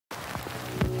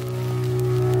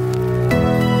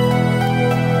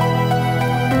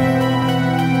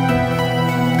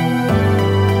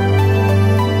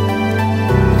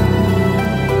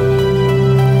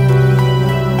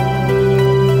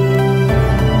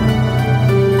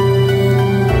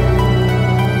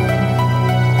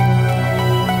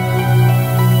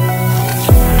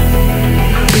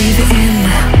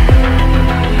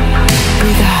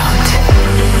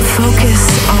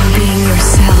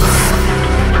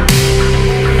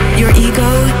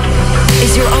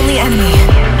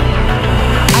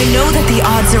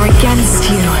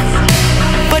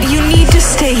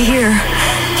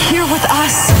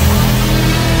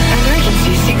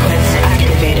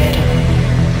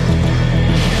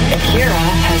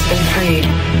has been freed.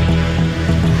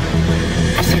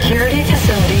 The security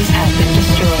facilities have been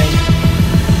destroyed.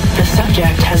 The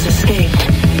subject has escaped.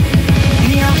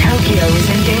 Neo Tokyo is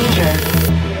in danger.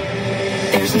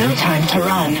 There's no time to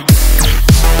run.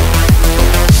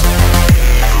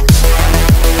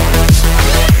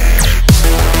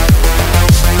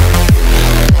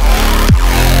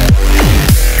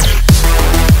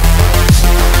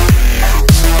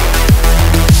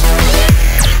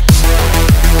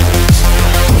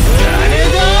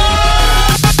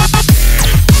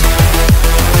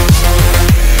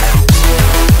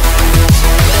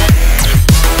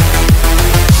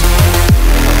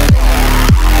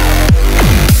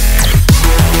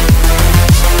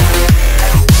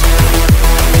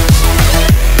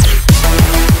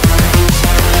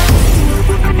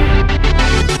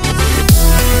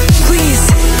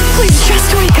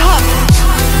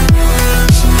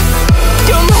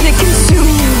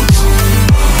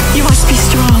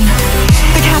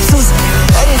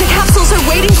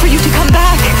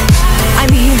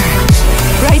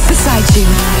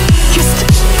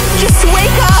 Just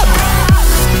wake up!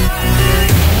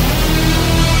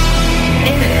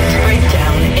 Imminent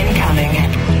breakdown incoming.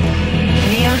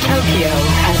 Neo Tokyo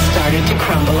has started to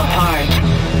crumble apart.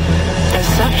 The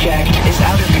subject is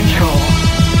out of control.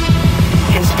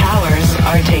 His powers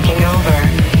are taking over.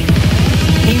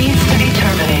 He needs to be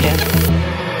terminated,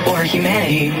 or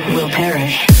humanity will perish.